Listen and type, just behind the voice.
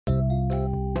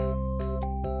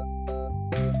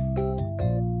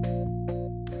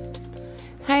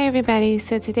Hi everybody,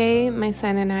 so today my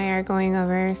son and I are going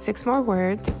over 6 more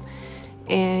words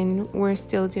and we're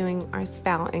still doing our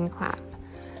spell and clap.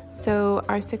 So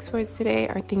our 6 words today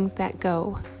are things that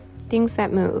go, things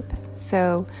that move.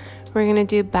 So we're going to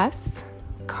do bus,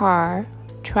 car,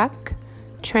 truck,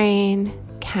 train,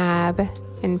 cab,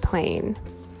 and plane.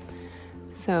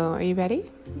 So are you ready?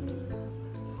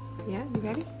 Yeah, you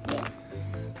ready? Yeah.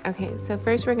 Okay, so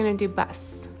first we're going to do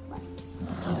bus. Bus.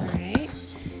 All right.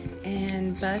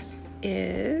 And bus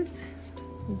is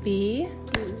B-U-S.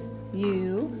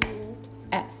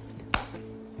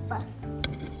 Bus.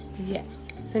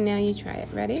 Yes. So now you try it.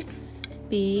 Ready?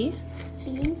 B-U-S.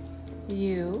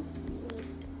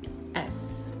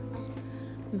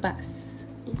 Bus.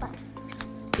 Bus.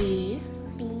 B-U-S.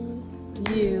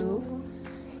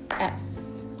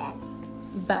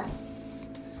 Bus.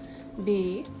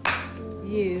 B-U-S.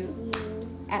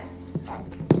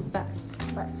 Bus.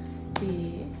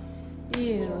 B-U-S.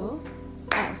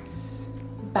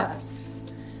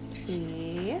 Bus.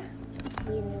 B-U-S.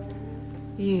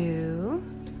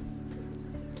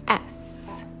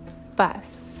 Bus.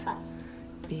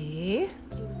 B-U-S.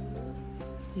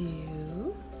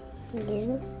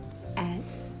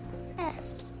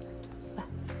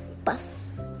 Bus.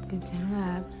 Bus. Good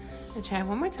job. I'll try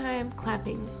one more time.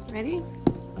 Clapping. Ready?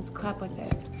 Let's clap with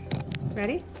it.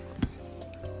 Ready?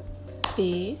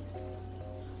 B-U-S.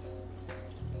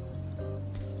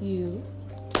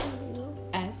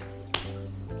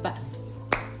 Bus.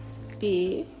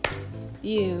 B-U-S.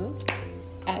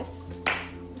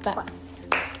 Bus.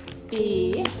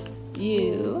 B-U-S.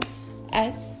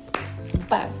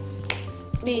 Bus.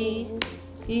 B-U-S.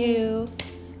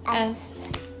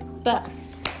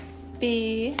 Bus.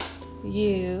 B-U-S.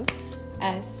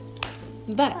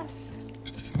 Bus.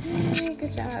 Yay,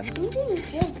 good job. You did a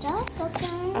good job, Papa.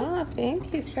 Oh,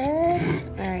 thank you, sir.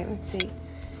 All right, let's see.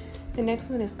 The next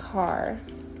one is car.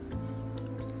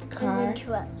 Car. And then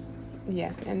truck.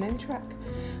 Yes, and then truck.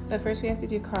 But first we have to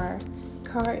do car.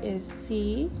 Car is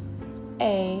C-A-R.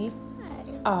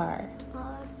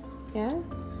 Yeah?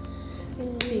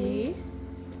 C-A-R.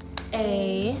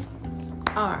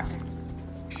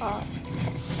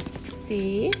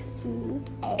 C-A-R.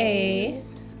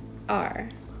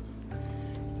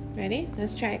 Ready?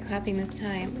 Let's try it clapping this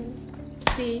time.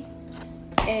 C-A-R.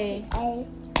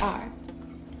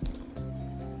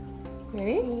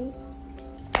 Ready?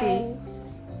 C-A-R.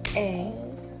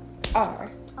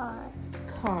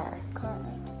 Car.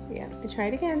 Yeah, try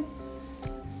it again.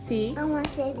 C. I want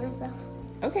to say it myself.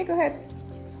 Okay, go ahead.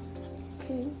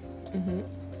 C. Mm-hmm.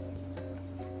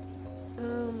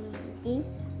 D.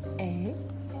 A.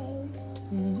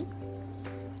 Mm-hmm.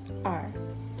 R.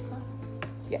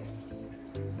 Yes.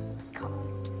 Car.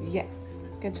 Yes.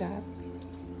 Good job.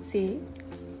 C.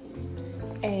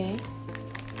 A.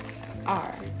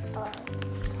 R.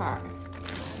 Car.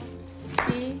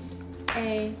 C.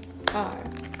 A. R.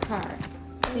 Car.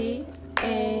 C.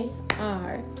 A.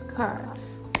 R. Car.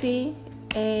 C.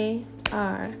 A.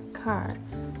 R. Car.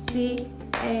 C.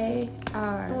 A.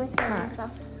 R. I want to say it Car.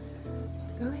 myself.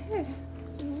 Go ahead.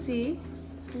 C.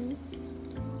 C.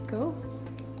 Go.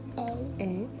 A.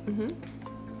 A. Mm-hmm.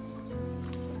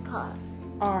 Car.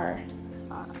 R.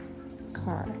 R.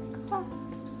 Car. Car.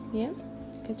 Yeah.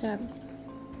 Good job.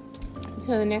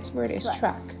 So the next word is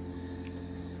truck.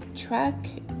 Truck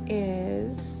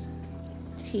is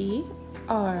T-R-U-C-K.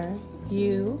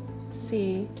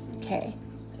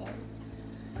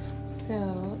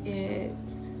 So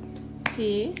it's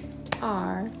T-R-U-C-K.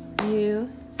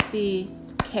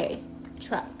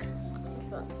 Truck.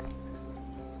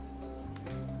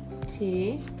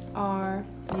 T-R-U-C-K.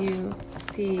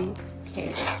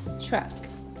 Truck.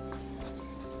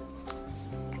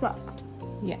 Truck.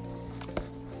 Yes.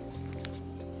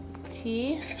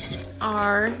 T-R-U-C-K.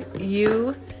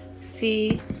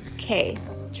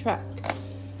 Truck.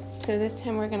 So this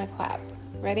time we're going to clap.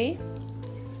 Ready?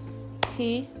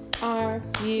 T-R-U-C-K.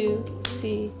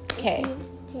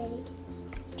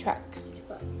 Truck.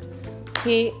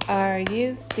 T-R-U-C-K.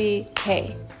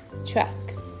 Truck.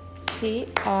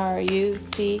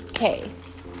 T-R-U-C-K.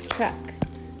 Truck.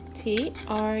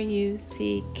 T-R-U-C-K.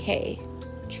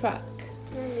 Truck.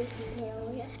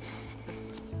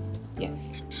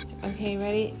 Yes. Okay,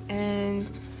 ready?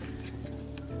 And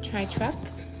try truck.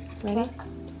 Ready? Truck.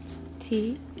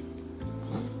 T-R-U-C-K.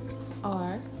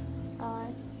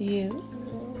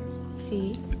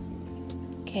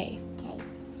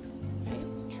 Right?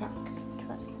 Truck.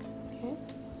 Okay.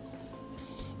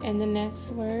 And the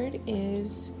next word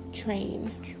is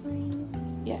train.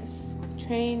 Yes.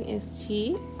 Train is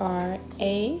T-R-A-I-N.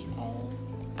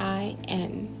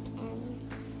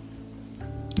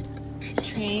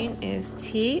 train is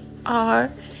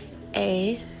T-R-A-I-N.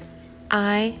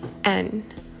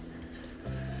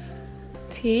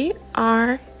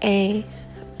 T-R-A-I-N.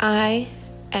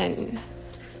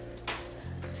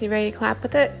 So you ready to clap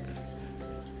with it?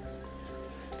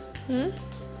 Yeah.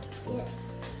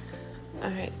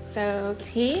 Alright, so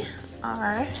T-R-A-I-N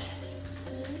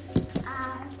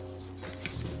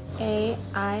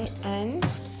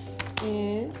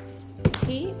is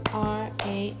T-R-A-I-N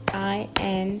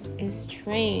is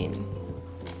train.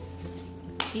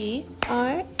 T-R-A-I-N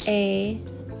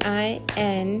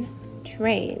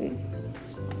train.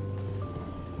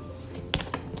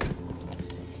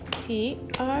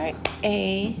 T-R-A-I-N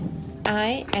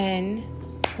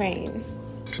train.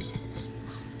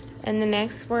 And the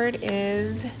next word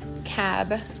is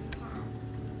cab.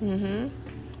 And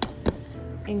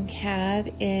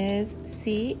cab is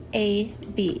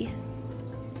C-A-B.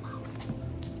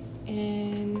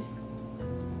 And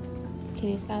can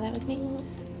you spell that with me?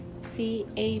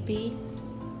 C-A-B.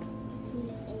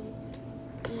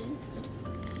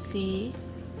 C-A-B.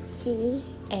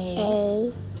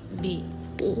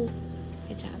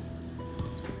 Good job.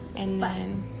 And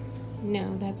then,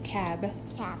 no, that's cab.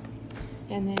 Cab.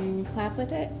 And then clap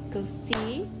with it. Go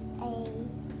C-B.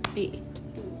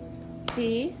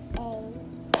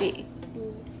 C-B.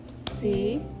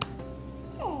 C-B.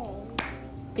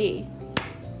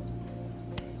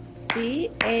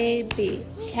 C-A-B.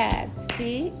 Cab.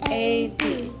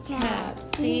 C-A-B. Cab.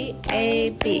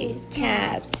 C-A-B.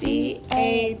 Cab.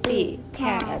 C-A-B.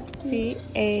 Cab.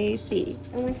 C-A-B.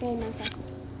 I'm going to say it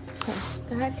myself.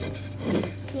 Go ahead.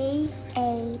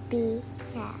 C-A-B.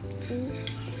 Cab.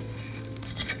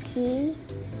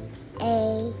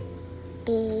 C-A-B.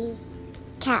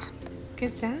 Cab.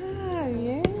 Good job.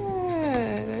 Yeah.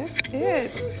 That's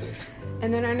good.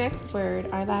 And then our next word,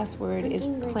 our last word is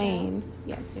doing a good plane.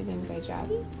 Yes, you're doing a great job.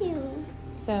 Thank you.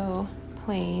 So,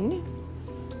 plane.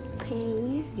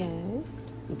 Pain.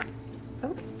 Yes.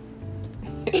 Oh.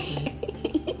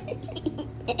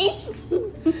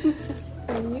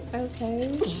 Are you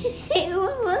okay?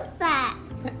 What was that?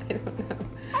 I don't know.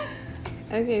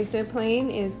 Okay, so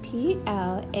plane is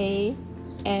P-L-A-N-E.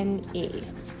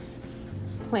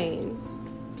 Plane.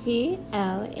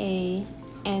 P-L-A-N-E.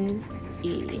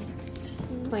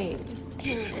 Plane.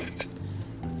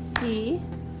 P-L-A-N-E.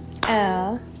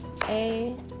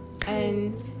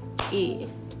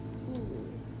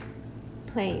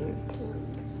 Plane.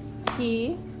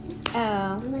 P-L-A-N-E.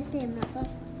 I'm going to say it myself.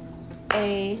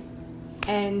 Plane.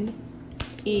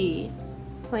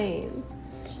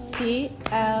 P-L-A-N-E.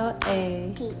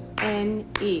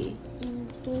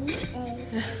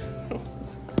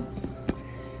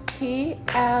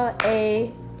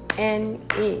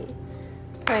 P-L-A-N-E.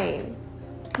 Plane.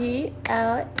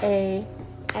 P-L-A-N-E.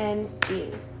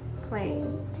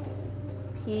 Plane.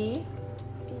 P-L-A-N-E.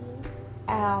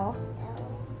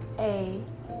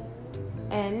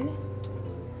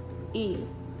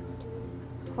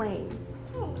 Plane.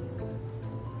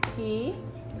 P-L-A-N-E.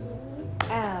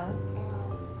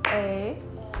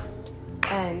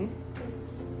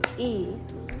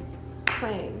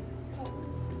 Plane.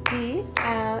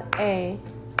 P-L-A-N-E.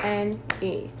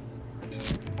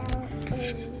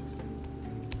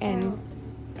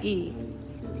 N-E.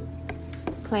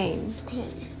 Plane.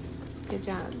 Good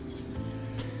job.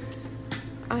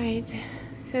 Alright,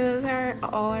 so those are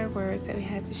all our words that we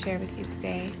had to share with you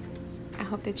today. I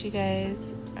hope that you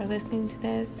guys are listening to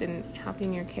this and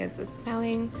helping your kids with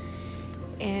spelling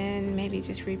and maybe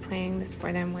just replaying this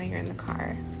for them while you're in the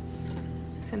car.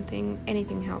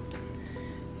 Anything helps.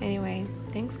 Anyway,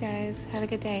 thanks guys. Have a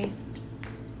good day.